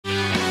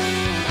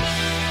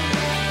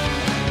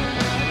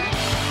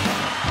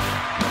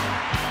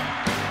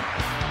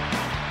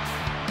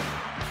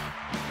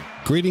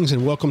Greetings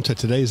and welcome to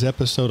today's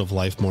episode of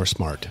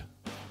LifeMoreSmart.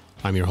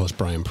 I'm your host,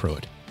 Brian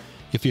Pruitt.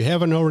 If you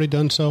haven't already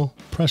done so,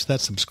 press that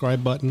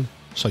subscribe button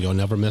so you'll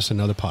never miss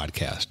another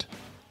podcast.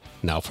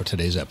 Now for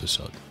today's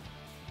episode.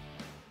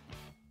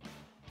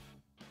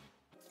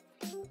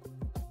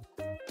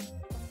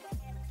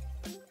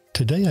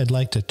 Today I'd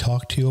like to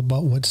talk to you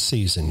about what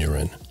season you're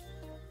in.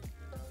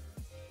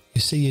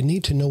 You see, you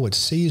need to know what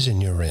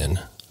season you're in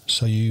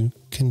so you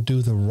can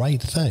do the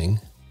right thing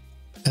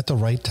at the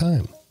right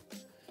time.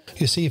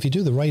 You see, if you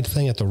do the right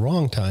thing at the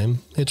wrong time,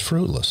 it's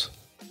fruitless.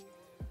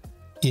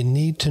 You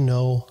need to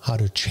know how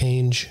to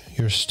change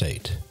your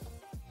state.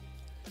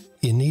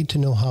 You need to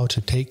know how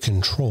to take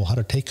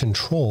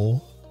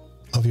control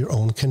of your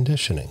own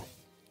conditioning.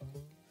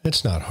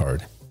 It's not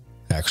hard.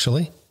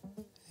 Actually,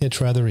 it's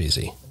rather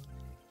easy.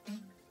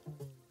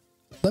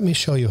 Let me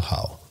show you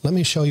how. Let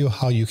me show you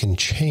how you can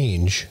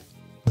change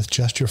with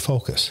just your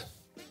focus.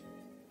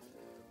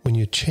 When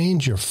you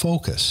change your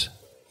focus,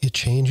 you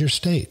change your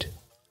state.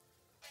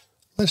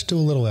 Let's do a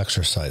little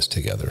exercise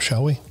together,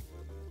 shall we?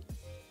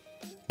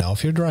 Now,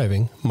 if you're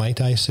driving,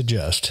 might I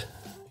suggest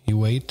you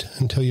wait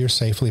until you're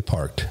safely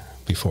parked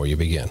before you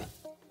begin.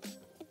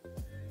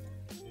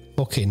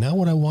 Okay, now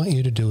what I want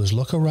you to do is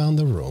look around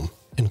the room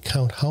and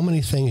count how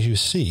many things you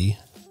see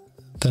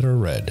that are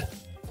red.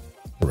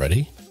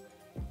 Ready?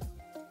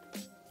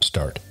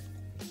 Start.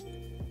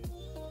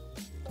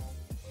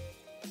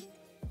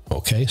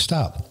 Okay,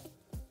 stop.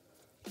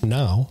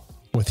 Now,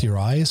 with your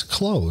eyes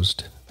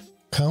closed,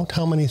 count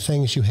how many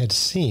things you had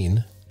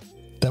seen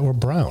that were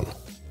brown.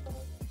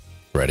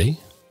 Ready?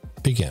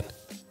 Begin.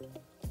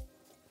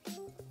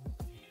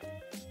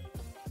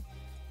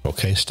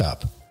 Okay,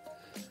 stop.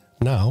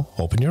 Now,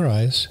 open your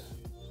eyes.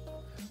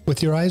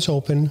 With your eyes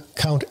open,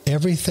 count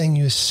everything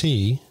you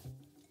see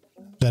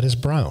that is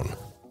brown.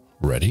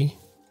 Ready?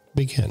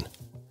 Begin.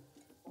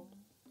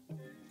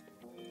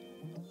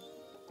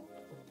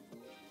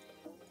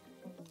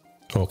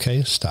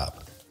 Okay,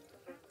 stop.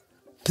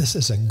 This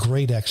is a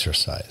great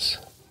exercise.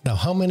 Now,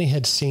 how many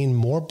had seen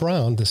more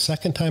brown the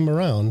second time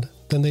around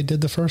than they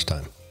did the first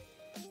time?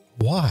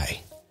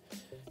 Why?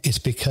 It's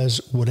because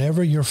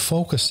whatever you're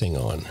focusing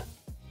on,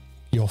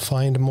 you'll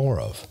find more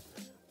of.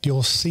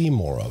 You'll see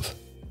more of.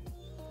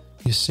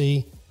 You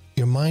see,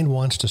 your mind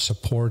wants to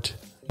support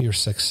your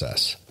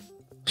success,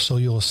 so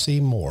you'll see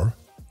more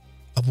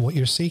of what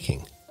you're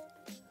seeking.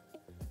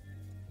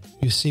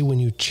 You see, when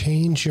you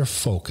change your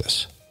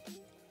focus,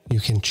 you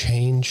can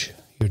change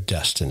your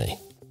destiny.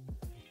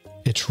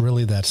 It's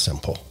really that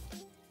simple.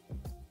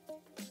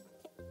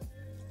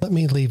 Let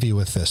me leave you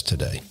with this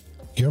today.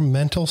 Your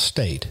mental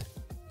state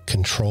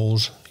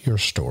controls your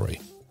story.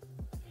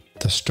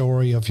 The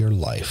story of your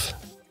life.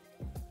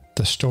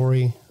 The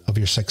story of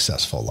your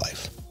successful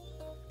life.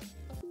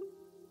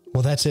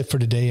 Well, that's it for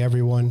today,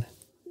 everyone.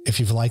 If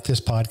you've liked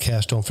this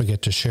podcast, don't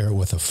forget to share it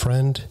with a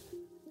friend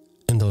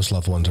and those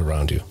loved ones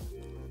around you.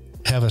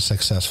 Have a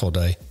successful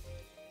day,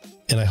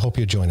 and I hope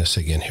you join us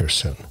again here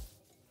soon.